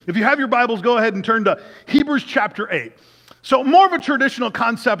If you have your Bibles, go ahead and turn to Hebrews chapter 8. So more of a traditional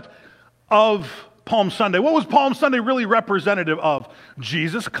concept of Palm Sunday. What was Palm Sunday really representative of?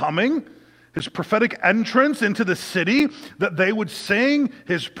 Jesus coming, his prophetic entrance into the city, that they would sing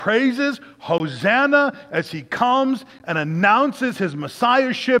his praises, Hosanna, as he comes and announces his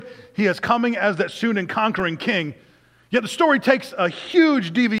messiahship. He is coming as that soon and conquering king. Yet the story takes a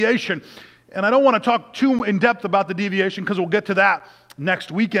huge deviation, and I don't want to talk too in depth about the deviation because we'll get to that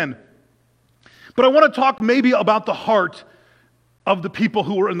next weekend. But I want to talk maybe about the heart of the people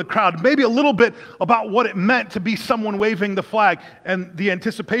who were in the crowd, maybe a little bit about what it meant to be someone waving the flag and the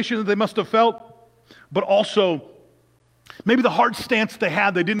anticipation that they must have felt, but also maybe the hard stance they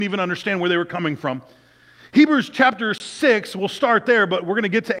had. They didn't even understand where they were coming from. Hebrews chapter 6, we'll start there, but we're going to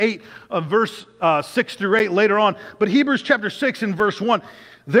get to 8 of verse 6 through 8 later on. But Hebrews chapter 6 and verse 1,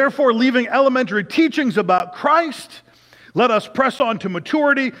 therefore leaving elementary teachings about Christ, let us press on to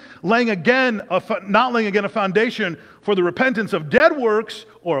maturity, not laying again a foundation for the repentance of dead works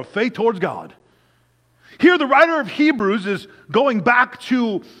or of faith towards God. Here the writer of Hebrews is going back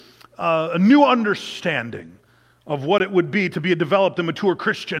to a new understanding of what it would be to be a developed and mature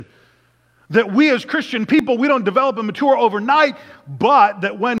Christian. That we as Christian people, we don't develop and mature overnight, but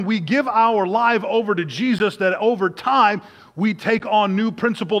that when we give our life over to Jesus, that over time we take on new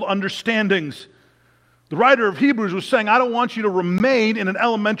principled understandings. The writer of Hebrews was saying, I don't want you to remain in an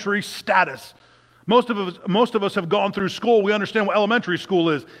elementary status. Most of us have gone through school. We understand what elementary school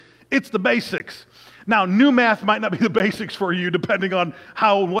is. It's the basics. Now, new math might not be the basics for you, depending on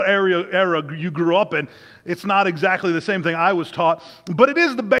what era you grew up in. It's not exactly the same thing I was taught, but it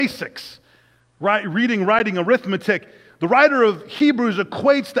is the basics, right? Reading, writing, arithmetic. The writer of Hebrews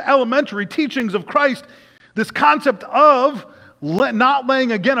equates the elementary teachings of Christ, this concept of not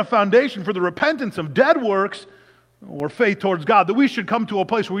laying again a foundation for the repentance of dead works or faith towards God, that we should come to a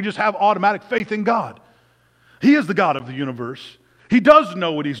place where we just have automatic faith in God. He is the God of the universe. He does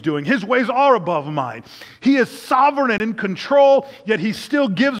know what he's doing. His ways are above mine. He is sovereign and in control, yet he still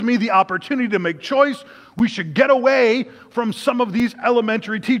gives me the opportunity to make choice. We should get away from some of these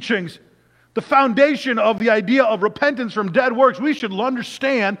elementary teachings. The foundation of the idea of repentance from dead works, we should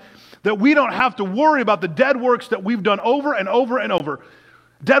understand that we don't have to worry about the dead works that we've done over and over and over.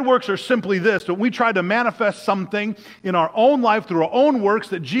 Dead works are simply this, that we try to manifest something in our own life through our own works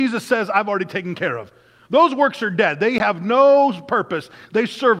that Jesus says, I've already taken care of. Those works are dead. They have no purpose. They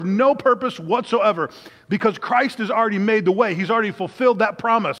serve no purpose whatsoever because Christ has already made the way. He's already fulfilled that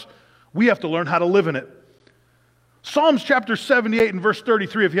promise. We have to learn how to live in it. Psalms chapter 78 and verse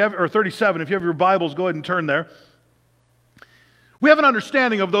 33, or 37, if you have your Bibles, go ahead and turn there. We have an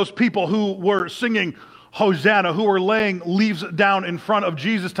understanding of those people who were singing Hosanna, who were laying leaves down in front of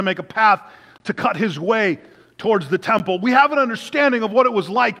Jesus to make a path to cut his way towards the temple. We have an understanding of what it was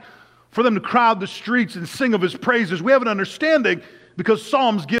like for them to crowd the streets and sing of his praises. We have an understanding because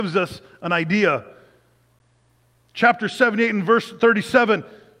Psalms gives us an idea. Chapter 78 and verse 37,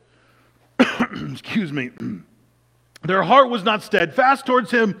 excuse me, their heart was not steadfast towards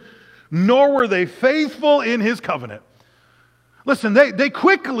him, nor were they faithful in his covenant. Listen,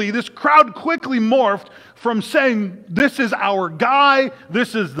 this crowd quickly morphed from saying, this is our guy,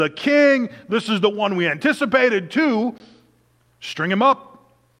 this is the king, this is the one we anticipated, to string him up,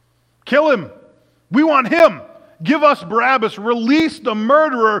 kill him. We want him. Give us Barabbas, release the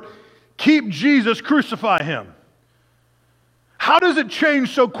murderer, keep Jesus, crucify him. How does it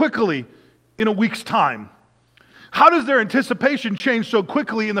change so quickly in a week's time? How does their anticipation change so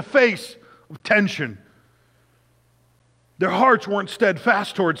quickly in the face of tension? Their hearts weren't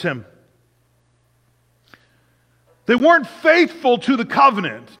steadfast towards him. They weren't faithful to the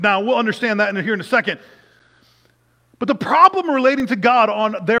covenant. Now, we'll understand that here in a second. But the problem relating to God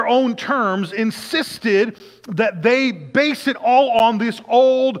on their own terms insisted that they base it all on this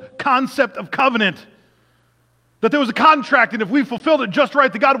old concept of covenant. That there was a contract, and if we fulfilled it just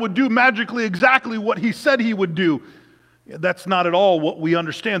right, that God would do magically exactly what he said he would do. That's not at all what we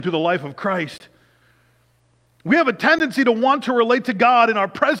understand through the life of Christ. We have a tendency to want to relate to God in our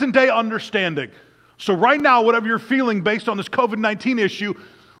present day understanding. So right now, whatever you're feeling based on this COVID-19 issue,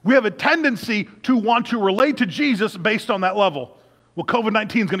 we have a tendency to want to relate to Jesus based on that level. Well,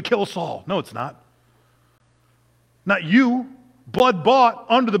 COVID-19 is going to kill us all. No, it's not. Not you. Blood bought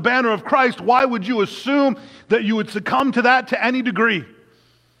under the banner of Christ. Why would you assume that you would succumb to that to any degree?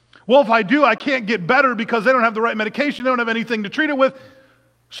 Well, if I do, I can't get better because they don't have the right medication. They don't have anything to treat it with.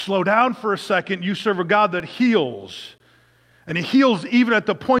 Slow down for a second. You serve a God that heals. And he heals even at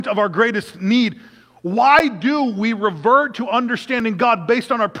the point of our greatest need. Why do we revert to understanding God based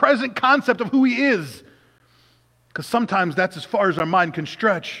on our present concept of who he is? Because sometimes that's as far as our mind can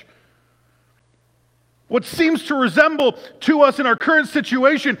stretch. What seems to resemble to us in our current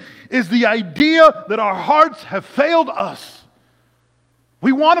situation is the idea that our hearts have failed us.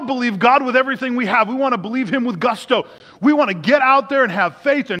 We want to believe God with everything we have. We want to believe Him with gusto. We want to get out there and have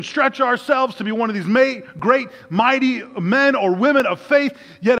faith and stretch ourselves to be one of these great, mighty men or women of faith.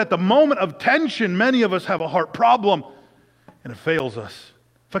 Yet at the moment of tension, many of us have a heart problem and it fails us.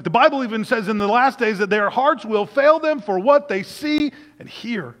 In fact, the Bible even says in the last days that their hearts will fail them for what they see and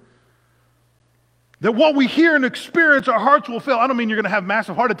hear. That what we hear and experience, our hearts will fail. I don't mean you're going to have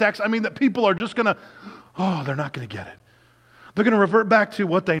massive heart attacks. I mean that people are just going to, they're not going to get it. They're going to revert back to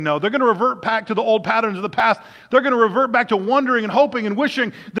what they know. They're going to revert back to the old patterns of the past. They're going to revert back to wondering and hoping and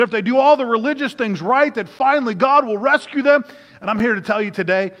wishing that if they do all the religious things right, that finally God will rescue them. And I'm here to tell you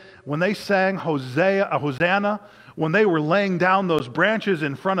today, when they sang Hosanna, when they were laying down those branches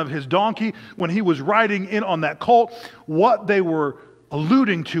in front of his donkey, when he was riding in on that colt, what they were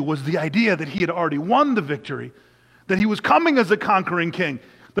alluding to was the idea that he had already won the victory, that he was coming as a conquering king,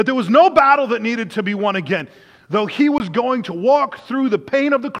 that there was no battle that needed to be won again. Though he was going to walk through the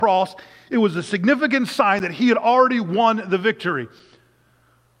pain of the cross, it was a significant sign that he had already won the victory.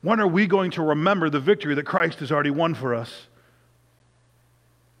 When are we going to remember the victory that Christ has already won for us?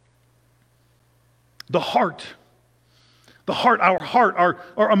 The heart,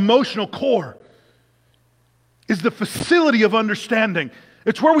 our emotional core is the facility of understanding.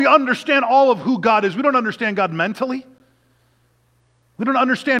 It's where we understand all of who God is. We don't understand God mentally. We don't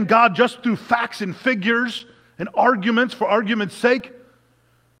understand God just through facts and figures and arguments for argument's sake.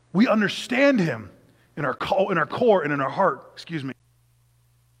 We understand Him in our core and in our heart. Excuse me.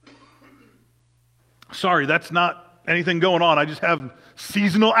 Sorry, that's not anything going on. I just have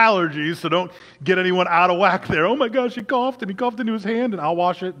seasonal allergies, so don't get anyone out of whack there. Oh my gosh, he coughed into his hand, and I'll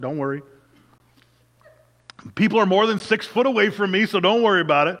wash it. Don't worry. People are more than 6 foot away from me, so don't worry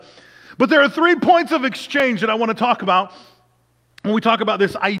about it. But there are 3 points of exchange that I want to talk about when we talk about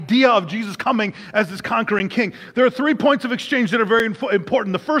this idea of Jesus coming as this conquering king. There are 3 points of exchange that are very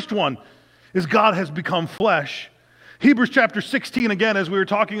important. The first one is God has become flesh. Hebrews chapter 16, again, as we were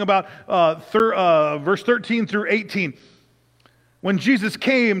talking about verse 13 through 18. When Jesus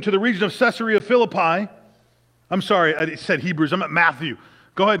came to the region of Caesarea Philippi, I'm sorry, I said Hebrews, I'm at Matthew.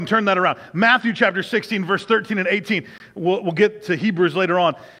 Go ahead and turn that around. Matthew chapter 16, verse 13 and 18. We'll get to Hebrews later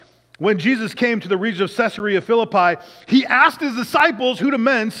on. When Jesus came to the region of Caesarea Philippi, he asked his disciples, "Who do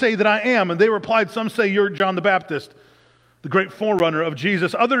men say that I am?" And they replied, "Some say you're John the Baptist, the great forerunner of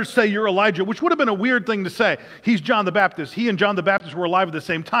Jesus. Others say you're Elijah," which would have been a weird thing to say. He's John the Baptist. He and John the Baptist were alive at the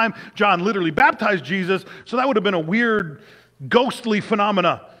same time. John literally baptized Jesus, so that would have been a weird, ghostly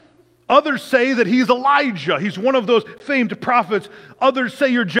phenomena. Others say that he's Elijah. He's one of those famed prophets. Others say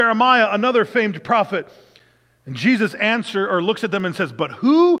you're Jeremiah, another famed prophet. And Jesus looks at them and says, "But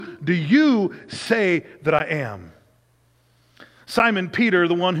who do you say that I am?" Simon Peter,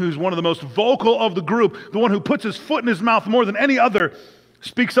 the one who's one of the most vocal of the group, the one who puts his foot in his mouth more than any other,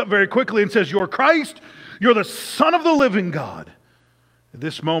 speaks up very quickly and says, "You're Christ, you're the Son of the living God." At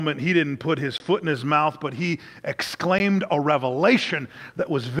this moment, he didn't put his foot in his mouth, but he exclaimed a revelation that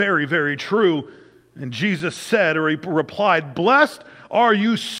was very, very true. And Jesus said, or he replied, "Blessed are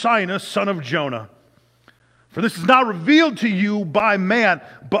you, Simon, son of Jonah. For this is not revealed to you by man,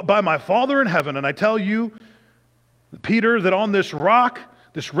 but by my Father in heaven. And I tell you, Peter, that on this rock,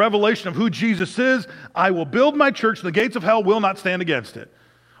 this revelation of who Jesus is, I will build my church, and the gates of hell will not stand against it."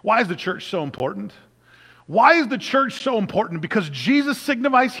 Why is the church so important? Why is the church so important? Because Jesus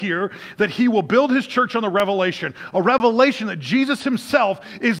signifies here that he will build his church on the revelation, a revelation that Jesus himself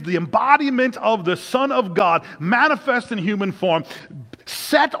is the embodiment of the Son of God, manifest in human form,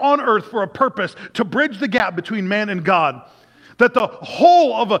 set on earth for a purpose to bridge the gap between man and God. That the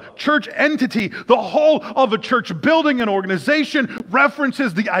whole of a church entity, the whole of a church building and organization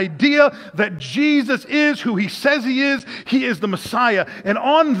references the idea that Jesus is who he says he is the Messiah. And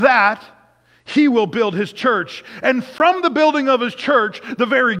on that, he will build his church. And from the building of his church, the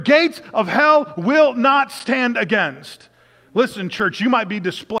very gates of hell will not stand against. Listen, church, you might be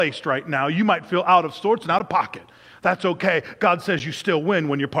displaced right now. You might feel out of sorts and out of pocket. That's okay. God says you still win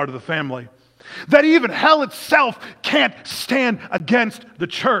when you're part of the family. That even hell itself can't stand against the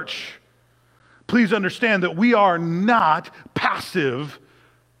church. Please understand that we are not passive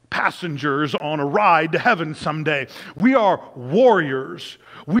passengers on a ride to heaven someday. We are warriors.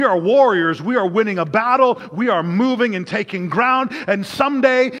 We are warriors. We are winning a battle. We are moving and taking ground. And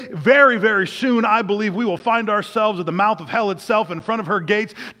someday, very, very soon, I believe we will find ourselves at the mouth of hell itself in front of her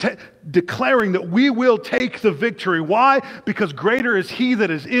gates, declaring that we will take the victory. Why? Because greater is he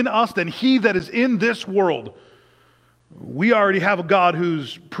that is in us than he that is in this world. We already have a God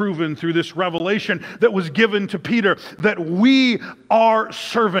who's proven through this revelation that was given to Peter that we are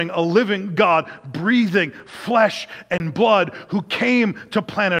serving a living God, breathing flesh and blood, who came to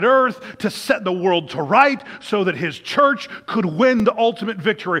planet Earth to set the world to right so that his church could win the ultimate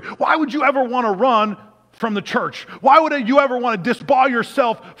victory. Why would you ever want to run from the church? Why would you ever want to disbar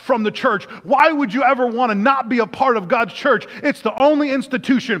yourself from the church? Why would you ever want to not be a part of God's church? It's the only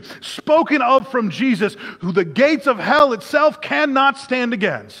institution spoken of from Jesus who the gates of hell itself cannot stand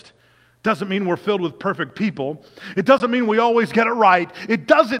against. Doesn't mean we're filled with perfect people. It doesn't mean we always get it right. It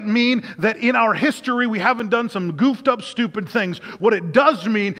doesn't mean that in our history we haven't done some goofed up, stupid things. What it does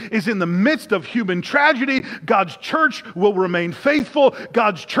mean is in the midst of human tragedy, God's church will remain faithful,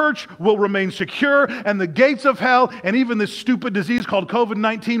 God's church will remain secure, and the gates of hell and even this stupid disease called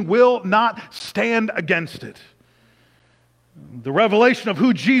COVID-19 will not stand against it. The revelation of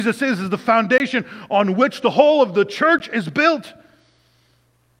who Jesus is the foundation on which the whole of the church is built.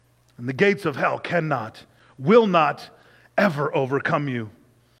 And the gates of hell cannot, will not ever overcome you.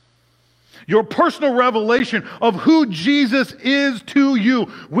 Your personal revelation of who Jesus is to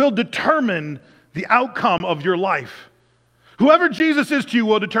you will determine the outcome of your life. Whoever Jesus is to you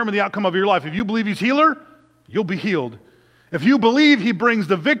will determine the outcome of your life. If you believe he's healer, you'll be healed. If you believe he brings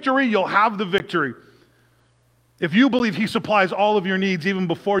the victory, you'll have the victory. If you believe he supplies all of your needs even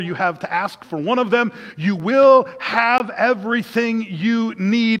before you have to ask for one of them, you will have everything you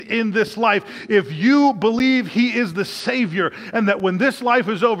need in this life. If you believe he is the Savior and that when this life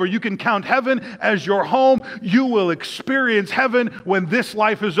is over, you can count heaven as your home, you will experience heaven when this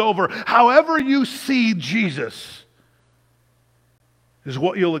life is over. However you see Jesus is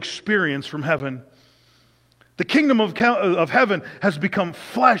what you'll experience from heaven. The kingdom of heaven has become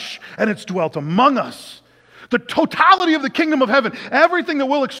flesh and it's dwelt among us. The totality of the kingdom of heaven, everything that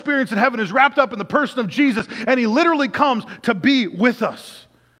we'll experience in heaven is wrapped up in the person of Jesus, and he literally comes to be with us,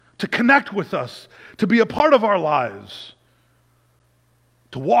 to connect with us, to be a part of our lives,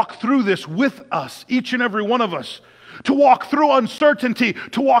 to walk through this with us, each and every one of us, to walk through uncertainty,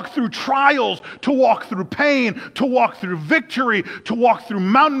 to walk through trials, to walk through pain, to walk through victory, to walk through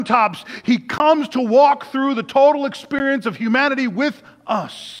mountaintops. He comes to walk through the total experience of humanity with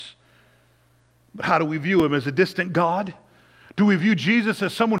us. But how do we view him? As a distant God? Do we view Jesus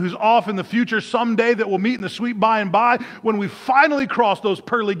as someone who's off in the future someday that we'll meet in the sweet by and by when we finally cross those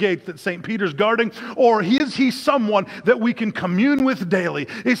pearly gates that St. Peter's guarding? Or is he someone that we can commune with daily?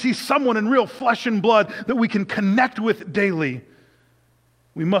 Is he someone in real flesh and blood that we can connect with daily?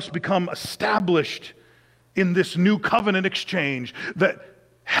 We must become established in this new covenant exchange that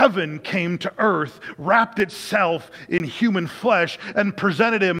heaven came to earth, wrapped itself in human flesh, and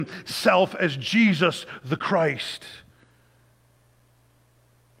presented himself as Jesus the Christ.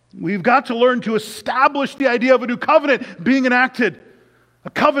 We've got to learn to establish the idea of a new covenant being enacted. A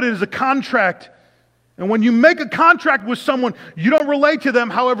covenant is a contract. And when you make a contract with someone, you don't relate to them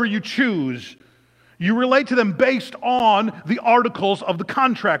however you choose. You relate to them based on the articles of the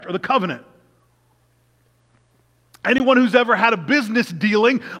contract or the covenant. Anyone who's ever had a business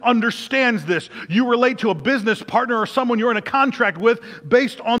dealing understands this. You relate to a business partner or someone you're in a contract with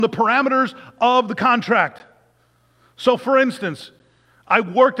based on the parameters of the contract. So for instance, I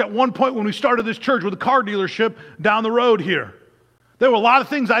worked at one point when we started this church with a car dealership down the road here. There were a lot of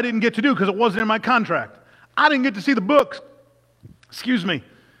things I didn't get to do because it wasn't in my contract. I didn't get to see the books.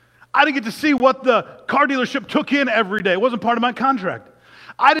 I didn't get to see what the car dealership took in every day. It wasn't part of my contract.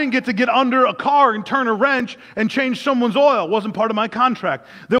 I didn't get to get under a car and turn a wrench and change someone's oil. It wasn't part of my contract.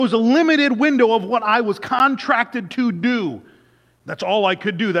 There was a limited window of what I was contracted to do. That's all I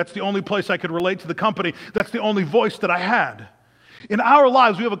could do. That's the only place I could relate to the company. That's the only voice that I had. In our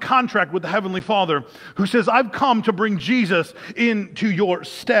lives, we have a contract with the Heavenly Father who says, I've come to bring Jesus into your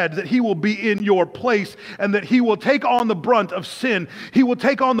stead, that he will be in your place, and that he will take on the brunt of sin. He will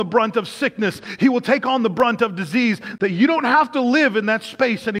take on the brunt of sickness. He will take on the brunt of disease, that you don't have to live in that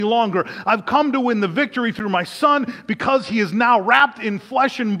space any longer. I've come to win the victory through my Son because he is now wrapped in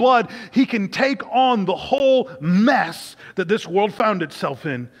flesh and blood. He can take on the whole mess that this world found itself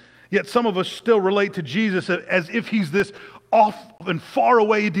in. Yet some of us still relate to Jesus as if he's this off and far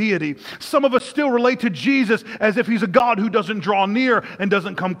away deity. Some of us still relate to Jesus as if he's a God who doesn't draw near and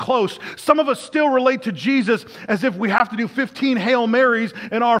doesn't come close. Some of us still relate to Jesus as if we have to do 15 Hail Marys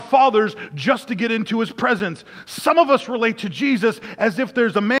and Our Fathers just to get into his presence. Some of us relate to Jesus as if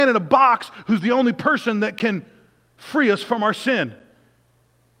there's a man in a box who's the only person that can free us from our sin.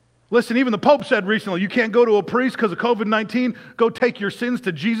 Listen, even the Pope said recently, you can't go to a priest because of COVID-19. Go take your sins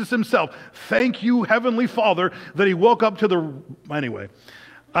to Jesus himself. Thank you, Heavenly Father, that he woke up to the... Anyway,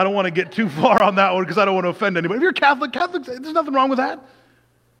 I don't want to get too far on that one because I don't want to offend anybody. If you're Catholic, there's nothing wrong with that.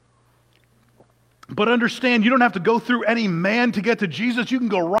 But understand, you don't have to go through any man to get to Jesus. You can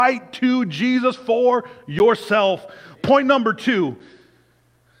go right to Jesus for yourself. Point number 2,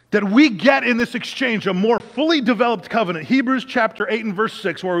 that we get in this exchange a more fully developed covenant. Hebrews chapter 8 and verse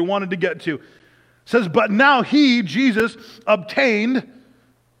 6, where we wanted to get to, says, but now he, Jesus, obtained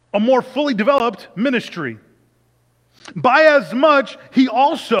a more fully developed ministry. By as much, he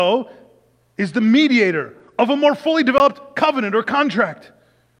also is the mediator of a more fully developed covenant or contract,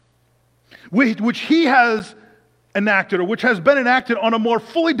 which he has enacted, or which has been enacted on a more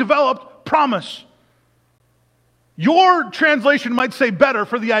fully developed promise. Your translation might say better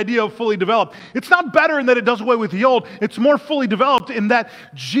for the idea of fully developed. It's not better in that it does away with the old. It's more fully developed in that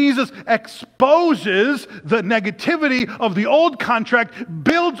Jesus exposes the negativity of the old contract,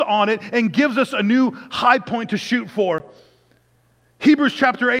 builds on it, and gives us a new high point to shoot for. Hebrews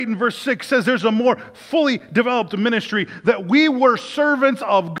chapter 8 and verse 6 says there's a more fully developed ministry, that we were servants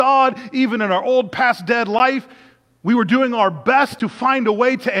of God even in our old past dead life. We were doing our best to find a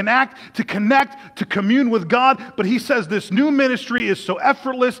way to enact, to connect, to commune with God. But he says this new ministry is so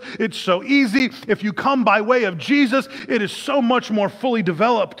effortless, it's so easy. If you come by way of Jesus, it is so much more fully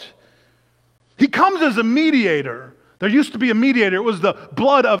developed. He comes as a mediator. There used to be a mediator. It was the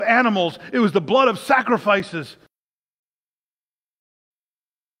blood of animals. It was the blood of sacrifices.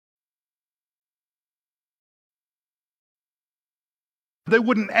 They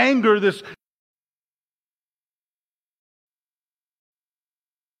wouldn't anger this.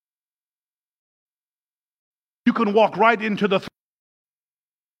 You can walk right into the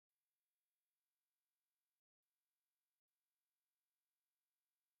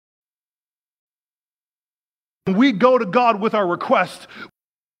we go to God with our request.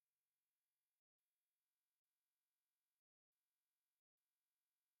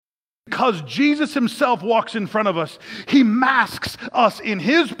 Because Jesus himself walks in front of us. He masks us in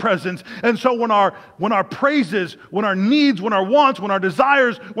his presence. And so when our praises, when our needs, when our wants, when our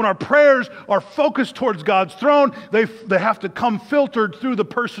desires, when our prayers are focused towards God's throne, they have to come filtered through the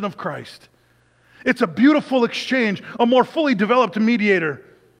person of Christ. It's a beautiful exchange, a more fully developed mediator.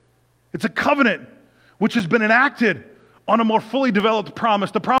 It's a covenant which has been enacted on a more fully developed promise.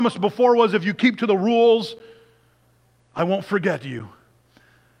 The promise before was, if you keep to the rules, I won't forget you.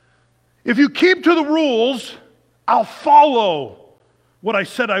 If you keep to the rules, I'll follow what I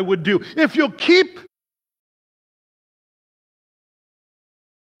said I would do. If you'll keep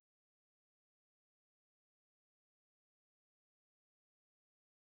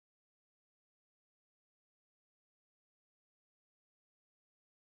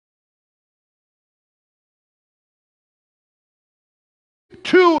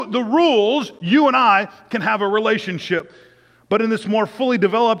to the rules, you and I can have a relationship. But in this more fully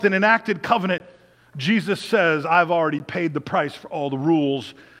developed and enacted covenant, Jesus says, I've already paid the price for all the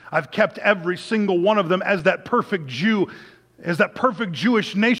rules. I've kept every single one of them as that perfect Jew, as that perfect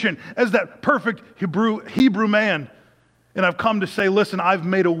Jewish nation, as that perfect Hebrew man. And I've come to say, listen, I've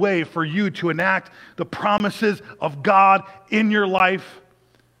made a way for you to enact the promises of God in your life,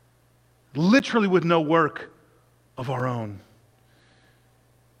 literally with no work of our own.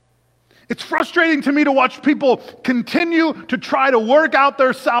 It's frustrating to me to watch people continue to try to work out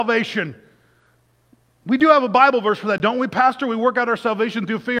their salvation. We do have a Bible verse for that, don't we, Pastor? We work out our salvation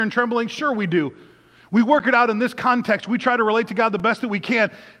through fear and trembling. Sure we do. We work it out in this context. We try to relate to God the best that we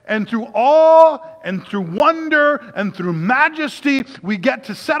can. And through awe and through wonder and through majesty, we get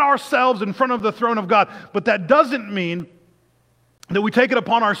to set ourselves in front of the throne of God. But that doesn't mean that we take it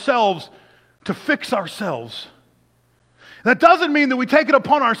upon ourselves to fix ourselves. That doesn't mean that we take it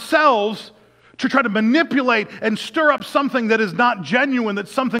upon ourselves to try to manipulate and stir up something that is not genuine,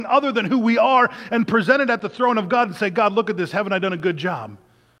 that's something other than who we are, and present it at the throne of God and say, God, look at this, haven't I done a good job?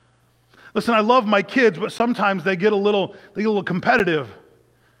 Listen, I love my kids, but sometimes they get a little competitive.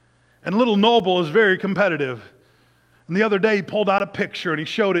 And little Noble is very competitive. And the other day he pulled out a picture and he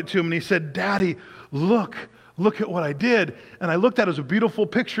showed it to him and he said, Daddy, look at what I did. And I looked at it as a beautiful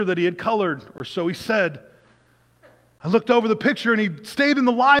picture that he had colored, or so he said. I looked over the picture and he stayed in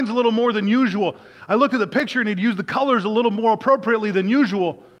the lines a little more than usual. I looked at the picture and he'd used the colors a little more appropriately than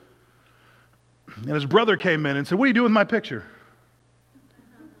usual. And his brother came in and said, what are you doing with my picture?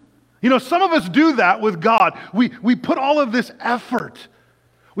 You know, some of us do that with God. We put all of this effort,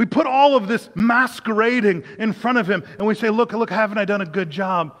 we put all of this masquerading in front of him, and we say, look, haven't I done a good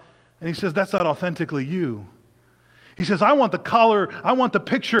job? And he says, that's not authentically you. He says, I want the color, I want the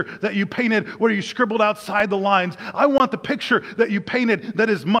picture that you painted where you scribbled outside the lines. I want the picture that you painted that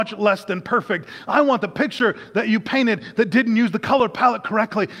is much less than perfect. I want the picture that you painted that didn't use the color palette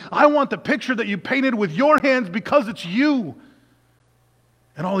correctly. I want the picture that you painted with your hands because it's you.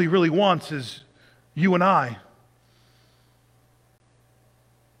 And all he really wants is you and I.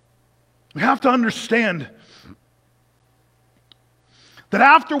 We have to understand that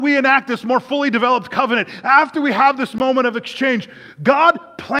after we enact this more fully developed covenant, after we have this moment of exchange, God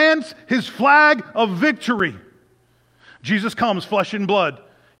plants his flag of victory. Jesus comes, flesh and blood.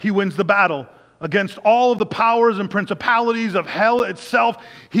 He wins the battle against all of the powers and principalities of hell itself.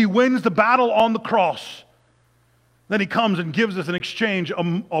 He wins the battle on the cross. Then he comes and gives us in exchange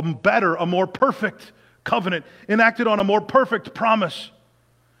a better, a more perfect covenant, enacted on a more perfect promise,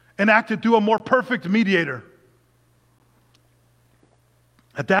 enacted through a more perfect mediator.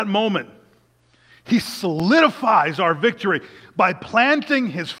 At that moment, he solidifies our victory by planting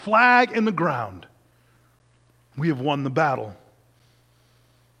his flag in the ground. We have won the battle.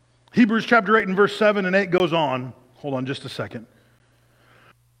 Hebrews chapter 8 and verse 7 and 8 goes on. Hold on just a second.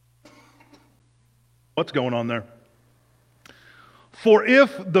 What's going on there? For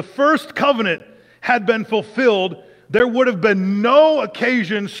if the first covenant had been fulfilled, there would have been no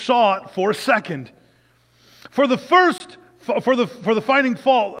occasion sought for a second. For the finding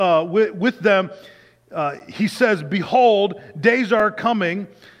fault with them, he says, behold, days are coming,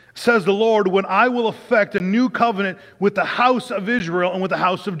 says the Lord, when I will effect a new covenant with the house of Israel and with the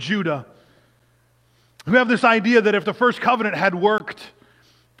house of Judah. We have this idea that if the first covenant had worked,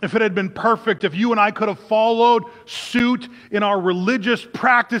 if it had been perfect, if you and I could have followed suit in our religious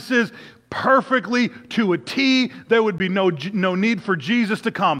practices perfectly to a T, there would be no need for Jesus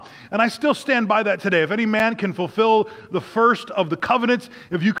to come. And I still stand by that today. If any man can fulfill the first of the covenants,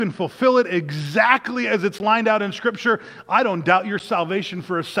 if you can fulfill it exactly as it's lined out in Scripture, I don't doubt your salvation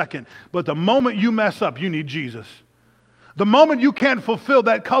for a second. But the moment you mess up, you need Jesus. The moment you can't fulfill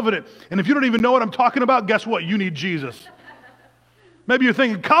that covenant, and if you don't even know what I'm talking about, guess what? You need Jesus. Maybe you're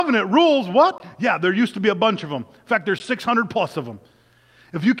thinking, covenant rules, what? Yeah, there used to be a bunch of them. In fact, there's 600 plus of them.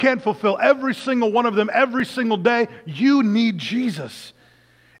 If you can't fulfill every single one of them every single day, you need Jesus.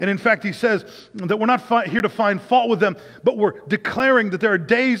 And in fact, he says that we're not here to find fault with them, but we're declaring that there are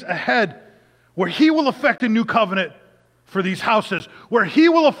days ahead where he will effect a new covenant for these houses, where he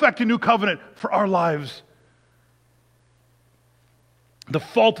will effect a new covenant for our lives. The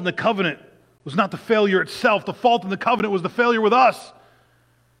fault in the covenant was not the failure itself. The fault in the covenant was the failure with us.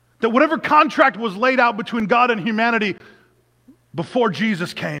 That whatever contract was laid out between God and humanity before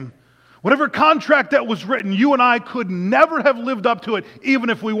Jesus came, whatever contract that was written, you and I could never have lived up to it, even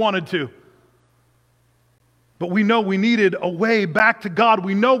if we wanted to. But we know we needed a way back to God.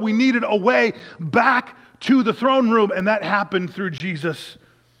 We know we needed a way back to the throne room, and that happened through Jesus.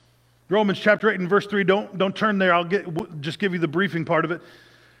 Romans chapter 8 and verse 3, don't turn there. I'll just give you the briefing part of it.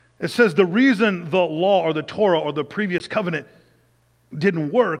 It says the reason the law or the Torah or the previous covenant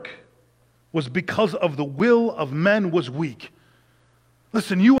didn't work was because of the will of men was weak.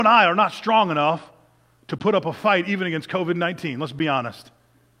 Listen, you and I are not strong enough to put up a fight even against COVID-19. Let's be honest.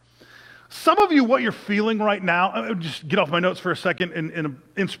 Some of you, what you're feeling right now, just get off my notes for a second in an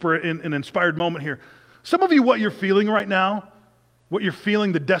inspired moment here. Some of you, what you're feeling right now, what you're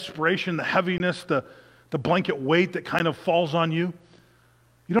feeling, the desperation, the heaviness, the blanket weight that kind of falls on you,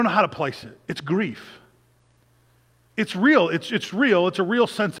 you don't know how to place it. It's grief. It's real. It's real. It's a real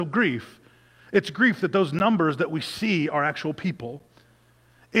sense of grief. It's grief that those numbers that we see are actual people.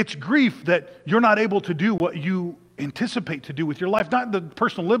 It's grief that you're not able to do what you anticipate to do with your life. Not the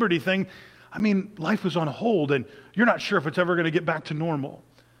personal liberty thing. I mean, life is on hold and you're not sure if it's ever going to get back to normal.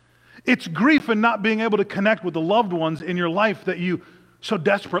 It's grief in not being able to connect with the loved ones in your life that you so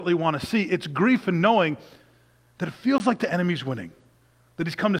desperately want to see. It's grief in knowing that it feels like the enemy's winning. That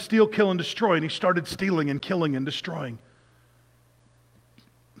he's come to steal, kill, and destroy, and he started stealing and killing and destroying.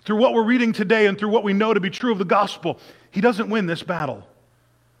 Through what we're reading today and through what we know to be true of the gospel, he doesn't win this battle.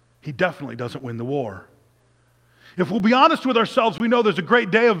 He definitely doesn't win the war. If we'll be honest with ourselves, we know there's a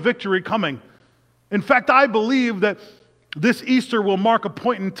great day of victory coming. In fact, I believe that this Easter will mark a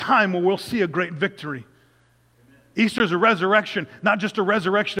point in time where we'll see a great victory. Easter is a resurrection, not just a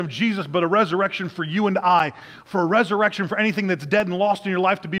resurrection of Jesus, but a resurrection for you and I, for a resurrection for anything that's dead and lost in your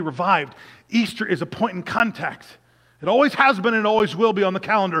life to be revived. Easter is a point in contact. It always has been and always will be on the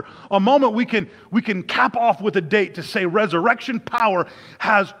calendar. A moment we can cap off with a date to say resurrection power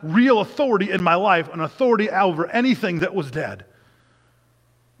has real authority in my life, an authority over anything that was dead.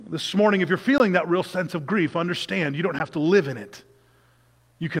 This morning, if you're feeling that real sense of grief, understand you don't have to live in it.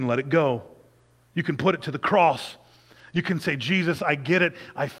 You can let it go. You can put it to the cross. You can say, Jesus, I get it.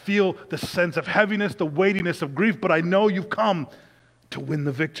 I feel the sense of heaviness, the weightiness of grief, but I know you've come to win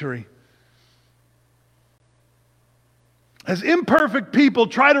the victory. As imperfect people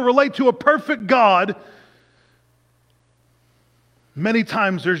try to relate to a perfect God, many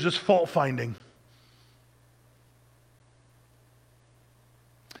times there's just fault finding.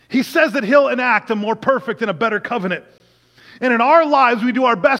 He says that he'll enact a more perfect and a better covenant. And in our lives, we do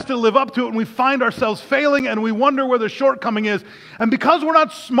our best to live up to it, and we find ourselves failing, and we wonder where the shortcoming is. And because we're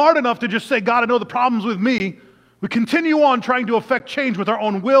not smart enough to just say, God, I know the problem's with me, we continue on trying to affect change with our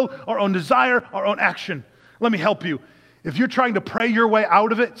own will, our own desire, our own action. Let me help you. If you're trying to pray your way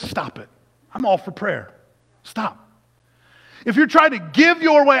out of it, stop it. I'm all for prayer. Stop. If you're trying to give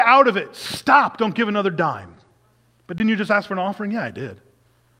your way out of it, stop. Don't give another dime. But didn't you just ask for an offering? Yeah, I did.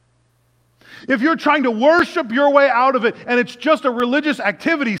 If you're trying to worship your way out of it and it's just a religious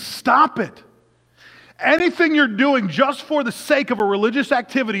activity, stop it. Anything you're doing just for the sake of a religious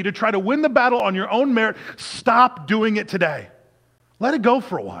activity to try to win the battle on your own merit, stop doing it today. Let it go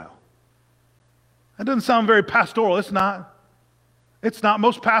for a while. That doesn't sound very pastoral. It's not. It's not.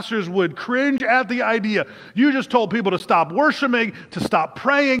 Most pastors would cringe at the idea. You just told people to stop worshiping, to stop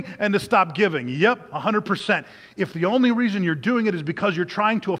praying, and to stop giving. Yep, 100%. If the only reason you're doing it is because you're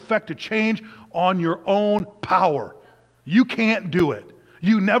trying to affect a change on your own power, you can't do it.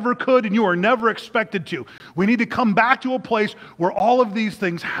 You never could, and you are never expected to. We need to come back to a place where all of these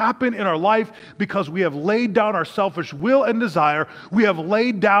things happen in our life because we have laid down our selfish will and desire. We have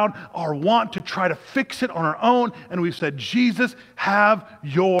laid down our want to try to fix it on our own, and we've said, Jesus, have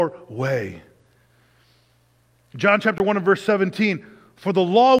your way. John chapter 1 and verse 17, for the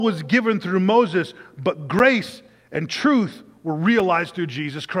law was given through Moses, but grace and truth were realized through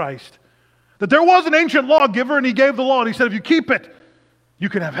Jesus Christ. That there was an ancient lawgiver, and he gave the law, and he said, if you keep it, you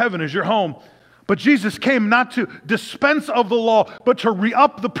can have heaven as your home. But Jesus came not to dispense of the law, but to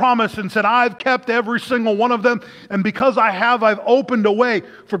re-up the promise and said, I've kept every single one of them. And because I have, I've opened a way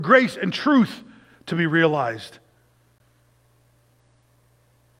for grace and truth to be realized.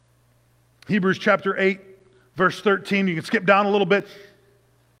 Hebrews chapter 8, verse 13. You can skip down a little bit.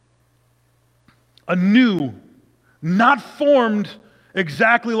 A new, not formed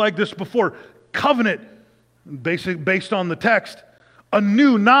exactly like this before, covenant, based on the text. A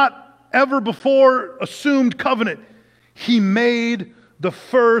new, not ever before assumed covenant. He made the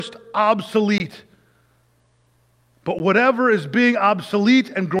first obsolete. But whatever is being obsolete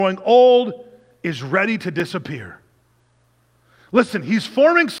and growing old is ready to disappear. Listen, he's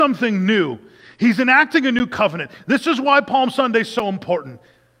forming something new. He's enacting a new covenant. This is why Palm Sunday is so important.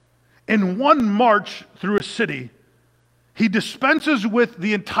 In one march through a city, he dispenses with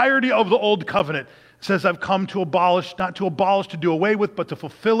the entirety of the old covenant. Says, I've come to abolish, not to abolish, to do away with, but to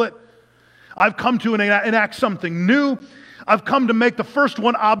fulfill it. I've come to enact something new. I've come to make the first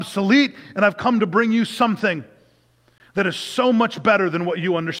one obsolete, and I've come to bring you something that is so much better than what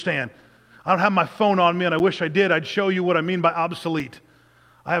you understand. I don't have my phone on me, and I wish I did. I'd show you what I mean by obsolete.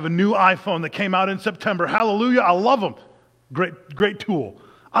 I have a new iPhone that came out in September. Hallelujah, I love them. Great tool.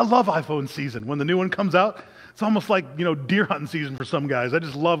 I love iPhone season. When the new one comes out, it's almost like, deer hunting season for some guys. I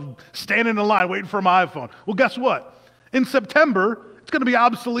just love standing in line waiting for my iPhone. Well, guess what? In September, it's going to be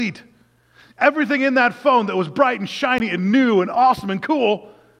obsolete. Everything in that phone that was bright and shiny and new and awesome and cool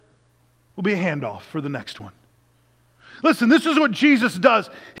will be a handoff for the next one. Listen, this is what Jesus does.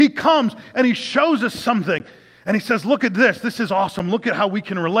 He comes and he shows us something. And he says, look at this. This is awesome. Look at how we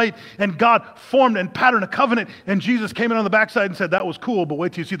can relate. And God formed and patterned a covenant. And Jesus came in on the backside and said, that was cool, but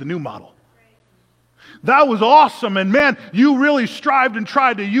wait till you see the new model. That was awesome, and man, you really strived and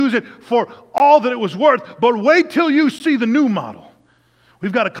tried to use it for all that it was worth, but wait till you see the new model.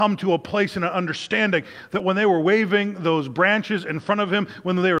 We've got to come to a place and an understanding that when they were waving those branches in front of him,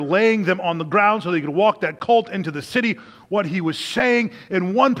 when they were laying them on the ground so they could walk that colt into the city, what he was saying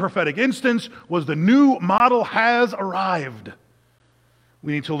in one prophetic instance was the new model has arrived.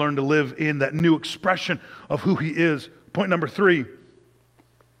 We need to learn to live in that new expression of who he is. Point number 3.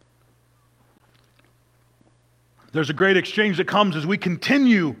 There's a great exchange that comes as we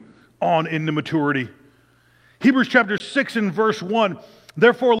continue on into maturity. Hebrews chapter 6 and verse 1,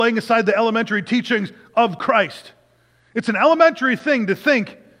 therefore laying aside the elementary teachings of Christ. It's an elementary thing to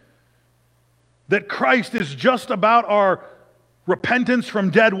think that Christ is just about our repentance from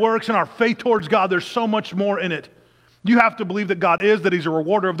dead works and our faith towards God. There's so much more in it. You have to believe that God is, that he's a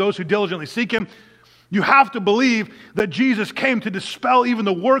rewarder of those who diligently seek him. You have to believe that Jesus came to dispel even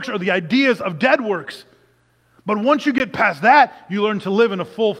the works or the ideas of dead works. But once you get past that, you learn to live in a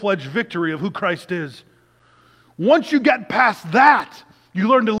full-fledged victory of who Christ is. Once you get past that, you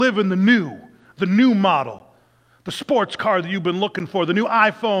learn to live in the new model. the sports car that you've been looking for, the new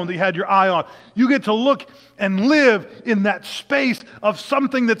iPhone that you had your eye on. You get to look and live in that space of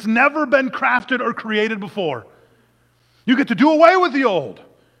something that's never been crafted or created before. You get to do away with the old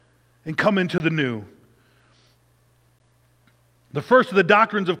and come into the new. The first of the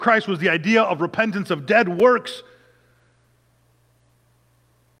doctrines of Christ was the idea of repentance of dead works.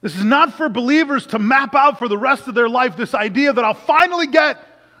 This is not for believers to map out for the rest of their life this idea that I'll finally get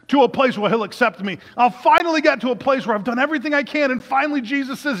to a place where He'll accept me. I'll finally get to a place where I've done everything I can and finally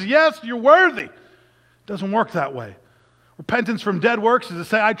Jesus says, yes, you're worthy. It doesn't work that way. Repentance from dead works is to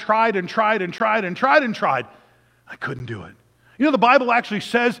say, I tried and tried and tried and tried and tried. I couldn't do it. You know, the Bible actually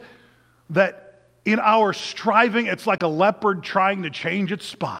says that in our striving, it's like a leopard trying to change its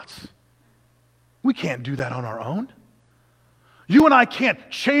spots. We can't do that on our own. You and I can't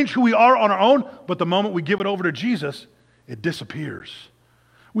change who we are on our own, but the moment we give it over to Jesus, it disappears.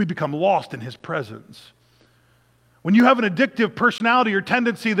 We become lost in His presence. When you have an addictive personality or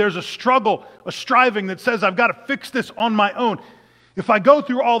tendency, there's a struggle, a striving that says, I've got to fix this on my own. If I go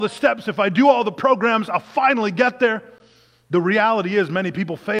through all the steps, if I do all the programs, I'll finally get there. The reality is many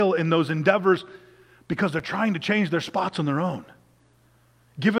people fail in those endeavors because they're trying to change their spots on their own.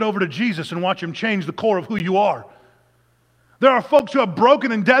 Give it over to Jesus and watch Him change the core of who you are. There are folks who have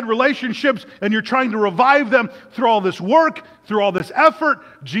broken and dead relationships, and you're trying to revive them through all this work, through all this effort.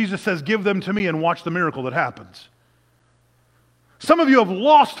 Jesus says, give them to me and watch the miracle that happens. Some of you have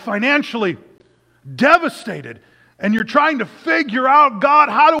lost financially, devastated, and you're trying to figure out, God,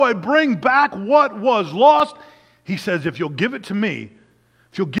 how do I bring back what was lost? He says, if you'll give it to me,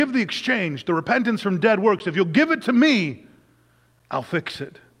 if you'll give the exchange, the repentance from dead works, if you'll give it to me, I'll fix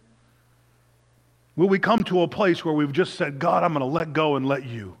it. Will we come to a place where we've just said, God, I'm going to let go and let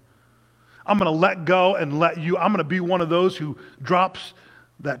you. I'm going to let go and let you. I'm going to be one of those who drops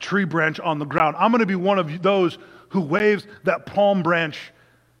that tree branch on the ground. I'm going to be one of those who waves that palm branch,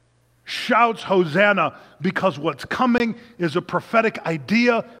 shouts Hosanna, because what's coming is a prophetic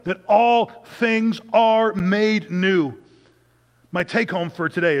idea that all things are made new. My take home for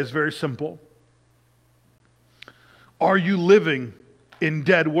today is very simple. Are you living in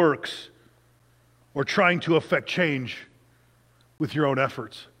dead works or trying to affect change with your own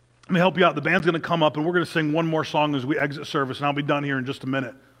efforts? Let me help you out. The band's going to come up and we're going to sing one more song as we exit service, and I'll be done here in just a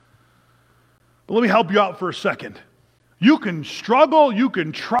minute. But let me help you out for a second. You can struggle, you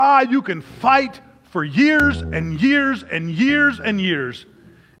can try, you can fight for years and years and years and years,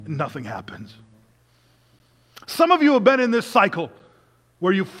 and nothing happens. Some of you have been in this cycle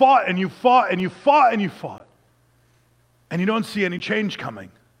where you fought and you fought and you fought and you fought, and you don't see any change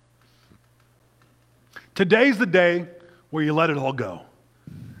coming. Today's the day where you let it all go.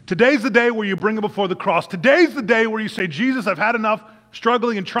 Today's the day where you bring it before the cross. Today's the day where you say, Jesus, I've had enough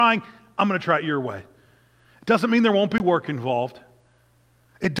struggling and trying. I'm going to try it your way. It doesn't mean there won't be work involved.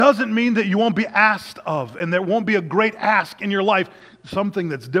 It doesn't mean that you won't be asked of and there won't be a great ask in your life, something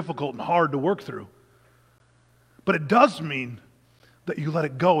that's difficult and hard to work through. But it does mean that you let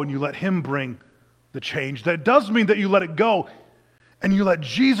it go and you let Him bring the change. That it does mean that you let it go and you let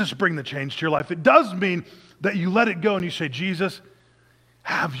Jesus bring the change to your life. It does mean that you let it go and you say, Jesus,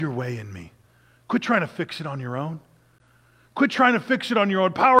 have your way in me. Quit trying to fix it on your own. Quit trying to fix it on your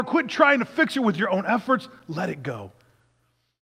own power. Quit trying to fix it with your own efforts. Let it go.